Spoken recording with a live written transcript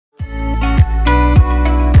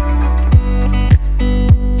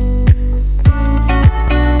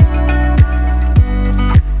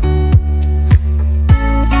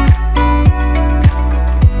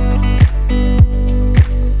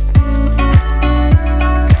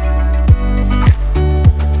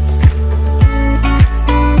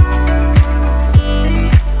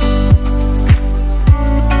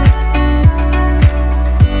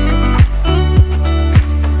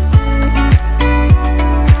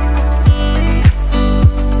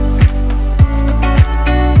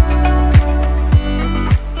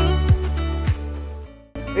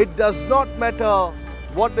does not matter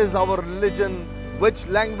what is our religion, which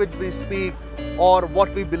language we speak, or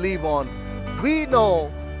what we believe on. We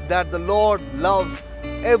know that the Lord loves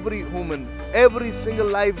every human, every single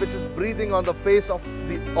life which is breathing on the face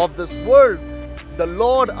of this world. The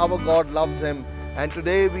Lord our God loves him. And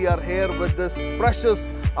today we are here with this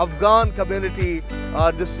precious Afghan community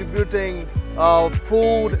distributing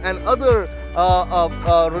food and other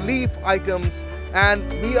relief items.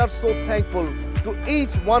 And we are so thankful to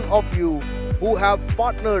each one of you who have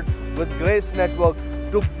partnered with Grace Network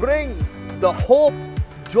to bring the hope,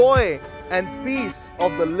 joy and peace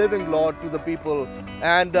of the living Lord to the people.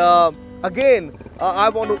 And again, I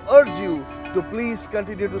want to urge you to please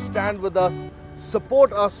continue to stand with us,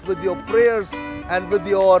 support us with your prayers and with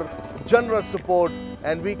your generous support,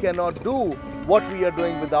 and we cannot do what we are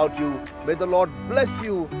doing without you. May the Lord bless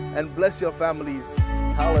you and bless your families.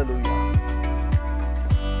 Hallelujah.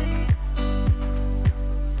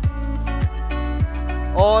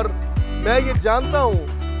 और मैं ये जानता हूँ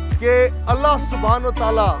कि अल्लाह सुब्हान व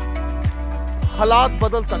तआला हालात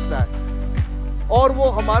बदल सकता है और वो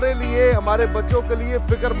हमारे लिए, हमारे बच्चों के लिए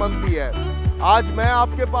फिक्रमंद भी है। आज मैं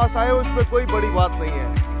आपके पास आया हूँ, इसमें कोई बड़ी बात नहीं है।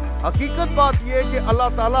 हकीकत बात ये है कि अल्लाह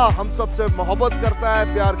ताला हम सबसे मोहब्बत करता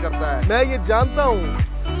है, प्यार करता है। मैं ये जानता हूँ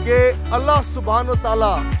कि अल्लाह सुब्हान व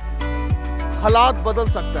तआला हालात बदल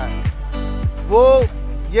सकता है। वो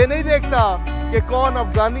ये नहीं देखता कि कौन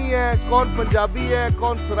अफगानी है, कौन पंजाबी है,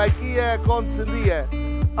 कौन सराइकी है, कौन सिंधी है।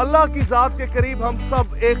 अल्लाह की ज़ात के करीब हम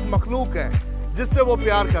सब एक मखलूक हैं जिससे वो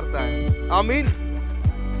प्यार करता है। आमीन।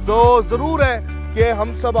 ज़रूर है कि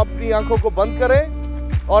हम सब अपनी आंखों को बंद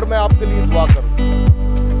करें और मैं आपके लिए दुआ करूं।